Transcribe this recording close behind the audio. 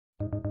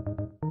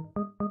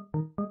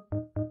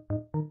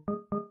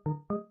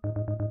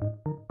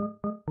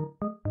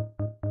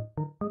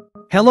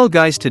Hello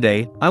guys,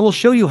 today I will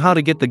show you how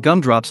to get the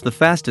gumdrops the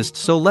fastest,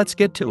 so let's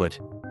get to it.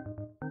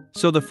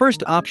 So the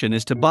first option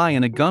is to buy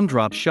in a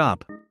gumdrop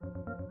shop.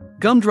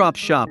 Gumdrop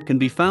shop can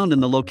be found in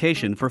the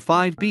location for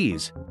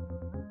 5Bs.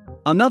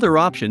 Another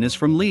option is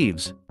from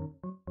leaves,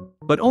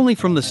 but only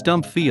from the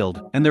stump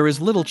field, and there is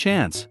little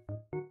chance.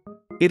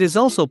 It is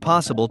also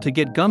possible to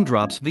get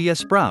gumdrops via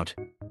sprout,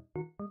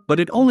 but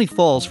it only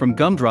falls from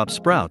gumdrop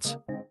sprouts.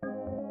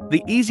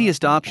 The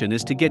easiest option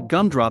is to get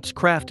gumdrops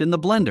craft in the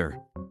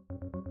blender.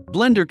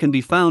 Blender can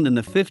be found in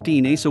the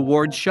 15 Ace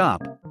Awards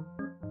shop.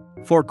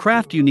 For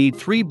craft you need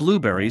 3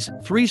 blueberries,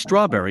 3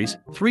 strawberries,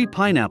 3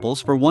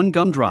 pineapples for 1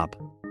 gumdrop.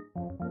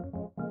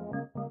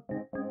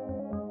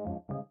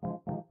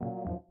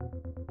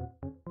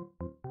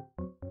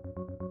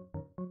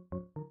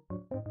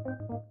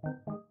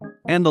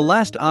 And the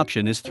last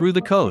option is through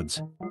the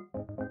codes.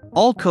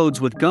 All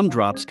codes with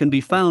gumdrops can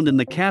be found in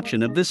the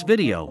caption of this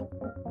video.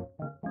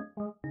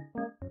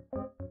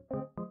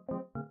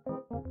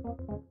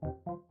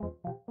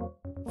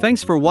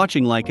 Thanks for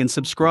watching, like and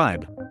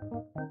subscribe.